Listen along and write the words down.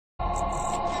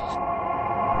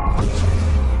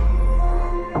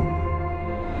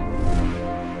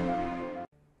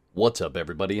What's up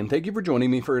everybody, and thank you for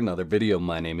joining me for another video.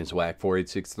 My name is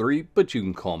Whack4863, but you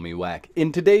can call me Whack.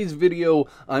 In today's video,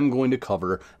 I'm going to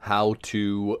cover how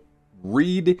to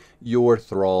read your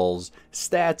Thrall's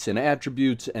stats and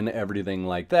attributes and everything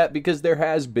like that, because there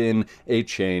has been a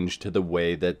change to the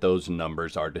way that those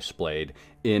numbers are displayed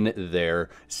in their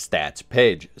stats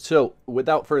page. So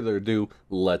without further ado,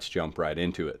 let's jump right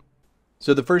into it.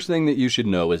 So the first thing that you should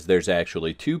know is there's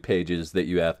actually two pages that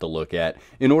you have to look at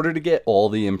in order to get all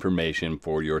the information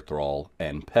for your Thrall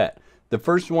and Pet. The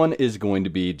first one is going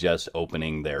to be just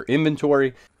opening their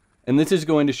inventory, and this is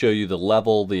going to show you the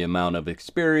level, the amount of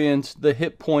experience, the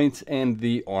hit points, and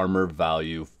the armor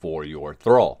value for your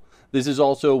Thrall. This is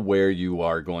also where you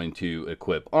are going to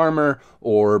equip armor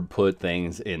or put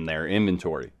things in their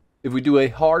inventory. If we do a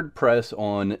hard press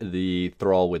on the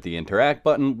Thrall with the interact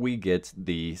button, we get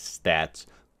the stats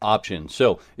option.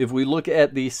 So if we look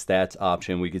at the stats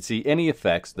option, we can see any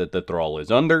effects that the Thrall is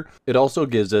under. It also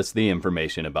gives us the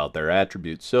information about their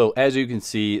attributes. So as you can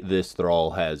see, this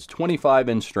Thrall has 25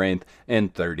 in strength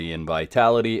and 30 in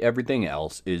vitality. Everything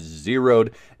else is zeroed.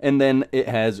 And then it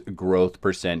has growth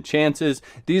percent chances.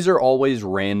 These are always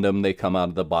random. They come out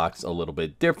of the box a little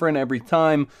bit different every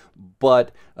time,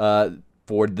 but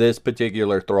for this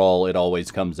particular Thrall, it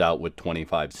always comes out with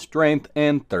 25 strength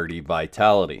and 30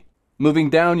 vitality. Moving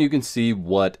down, you can see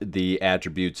what the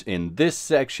attributes in this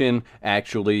section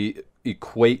actually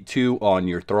equate to on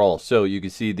your Thrall. So you can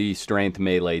see the strength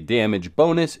melee damage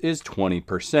bonus is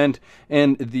 20%,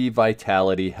 and the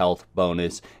vitality health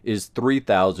bonus is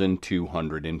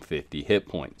 3,250 hit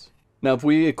points. Now, if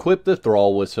we equip the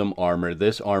Thrall with some armor,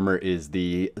 this armor is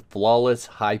the Flawless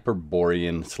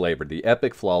Hyperborean Slaver, the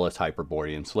Epic Flawless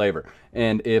Hyperborean Slaver.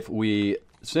 And if we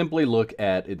simply look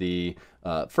at the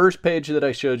first page that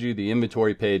I showed you, the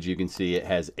inventory page, you can see it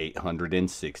has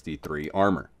 863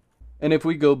 armor. And if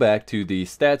we go back to the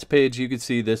stats page, you can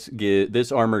see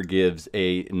this armor gives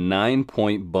a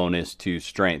 9-point bonus to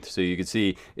strength. So you can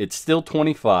see it's still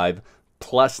 25,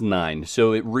 plus 9,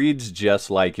 so it reads just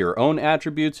like your own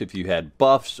attributes. If you had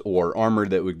buffs or armor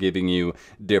that were giving you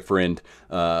different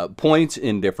points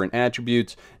in different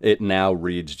attributes, it now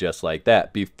reads just like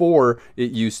that. Before, it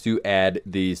used to add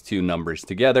these two numbers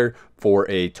together for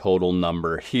a total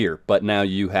number here, but now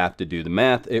you have to do the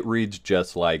math. It reads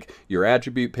just like your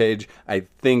attribute page. I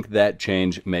think that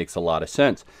change makes a lot of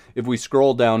sense. If we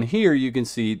scroll down here, you can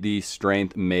see the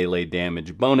strength melee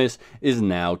damage bonus is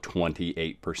now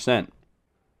 28%.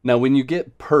 Now, when you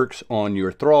get perks on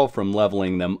your Thrall from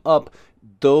leveling them up,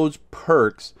 those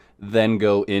perks then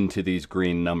go into these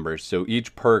green numbers. So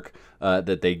each perk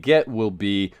that they get will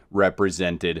be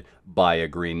represented by a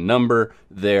green number.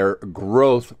 Their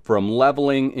growth from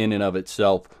leveling in and of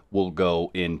itself will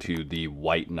go into the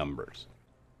white numbers.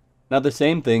 Now, the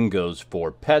same thing goes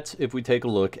for pets. If we take a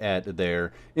look at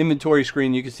their inventory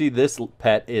screen, you can see this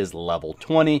pet is level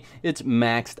 20. It's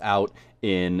maxed out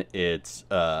in its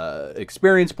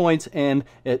experience points and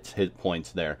its hit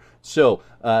points there. So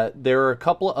there are a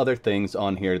couple of other things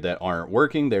on here that aren't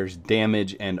working. There's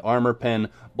damage and armor pen.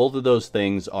 Both of those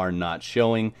things are not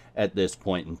showing at this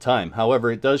point in time.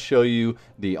 However, it does show you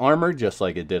the armor just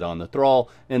like it did on the Thrall,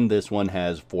 and this one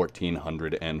has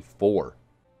 1,404.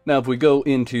 Now, if we go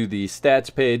into the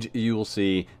stats page, you will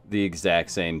see the exact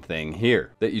same thing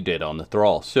here that you did on the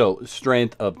Thrall. So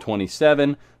strength of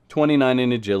 27, 29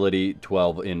 in agility,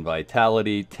 12 in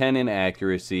vitality, 10 in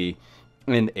accuracy,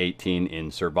 and 18 in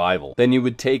survival. Then you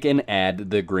would take and add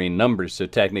the green numbers. So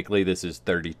technically this is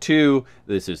 32,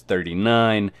 this is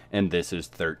 39, and this is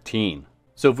 13.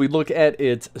 So if we look at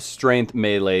its strength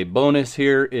melee bonus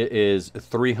here, it is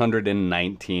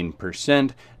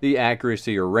 319%. The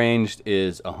accuracy or ranged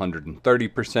is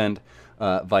 130%.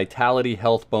 Vitality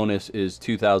health bonus is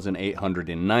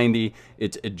 2,890.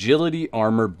 Its agility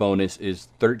armor bonus is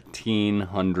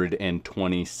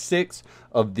 1,326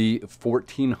 of the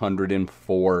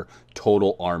 1,404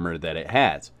 total armor that it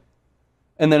has.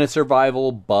 And then a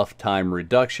survival buff time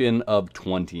reduction of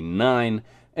 29.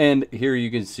 And here you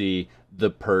can see the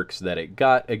perks that it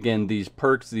got. Again, these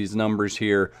perks, these numbers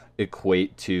here,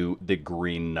 equate to the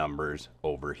green numbers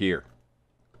over here.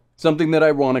 Something that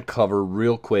I want to cover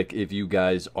real quick, if you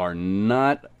guys are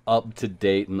not up to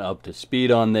date and up to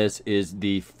speed on this, is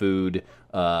the food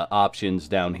options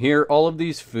down here. All of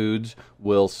these foods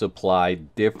will supply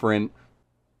different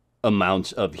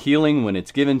amounts of healing when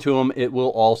it's given to them. It will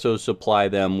also supply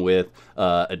them with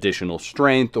additional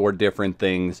strength or different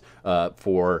things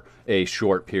for a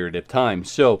short period of time.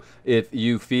 So if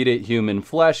you feed it human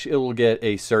flesh, it will get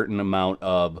a certain amount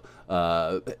of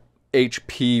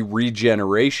HP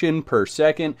regeneration per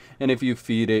second, and if you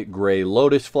feed it gray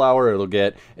lotus flower, it'll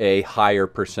get a higher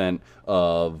percent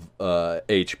of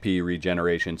HP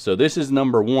regeneration. So this is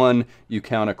number 1. You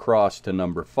count across to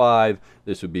number 5.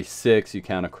 This would be 6. You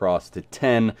count across to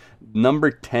 10.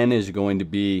 Number 10 is going to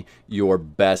be your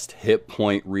best hit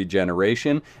point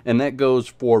regeneration, and that goes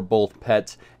for both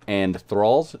pets and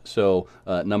thralls. So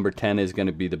number 10 is going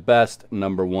to be the best,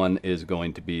 number 1 is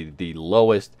going to be the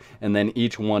lowest, and then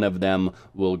each one of them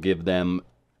will give them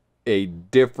a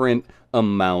different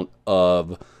amount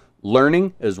of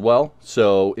learning as well.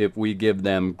 So if we give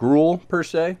them gruel per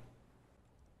se,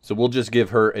 so we'll just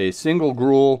give her a single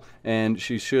gruel and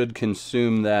she should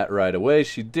consume that right away.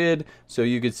 She did, so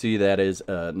you can see that is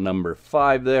number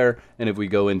 5 there. And if we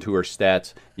go into her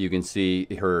stats, you can see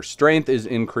her strength is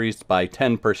increased by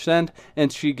 10%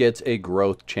 and she gets a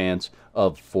growth chance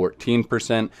of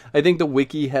 14%. I think the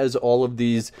wiki has all of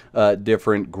these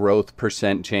different growth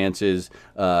percent chances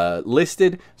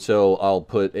listed, so I'll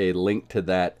put a link to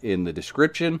that in the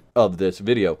description of this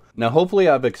video. Now hopefully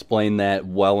I've explained that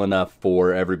well enough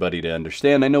for everybody to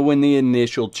understand. I know when the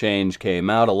initial change came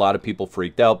out, a lot of people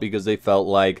freaked out because they felt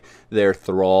like their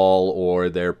thrall or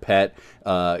their pet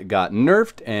got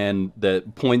nerfed and the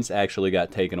points actually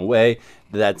got taken away.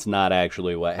 That's not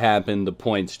actually what happened. The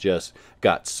points just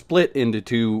got split into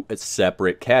 2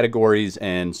 separate categories,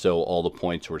 and so all the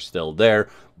points were still there.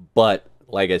 But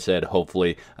like I said,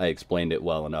 hopefully I explained it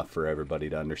well enough for everybody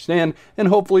to understand, and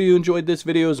hopefully you enjoyed this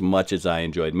video as much as I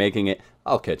enjoyed making it.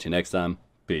 I'll catch you next time.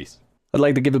 Peace. I'd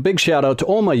like to give a big shout out to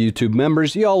all my YouTube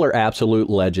members. Y'all are absolute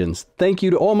legends. Thank you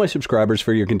to all my subscribers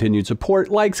for your continued support,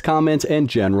 likes, comments, and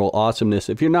general awesomeness.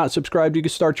 If you're not subscribed, you can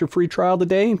start your free trial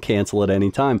today and cancel at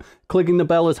any time. Clicking the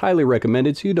bell is highly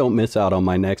recommended so you don't miss out on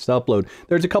my next upload.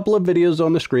 There's a couple of videos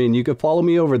on the screen. You can follow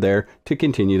me over there to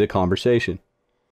continue the conversation.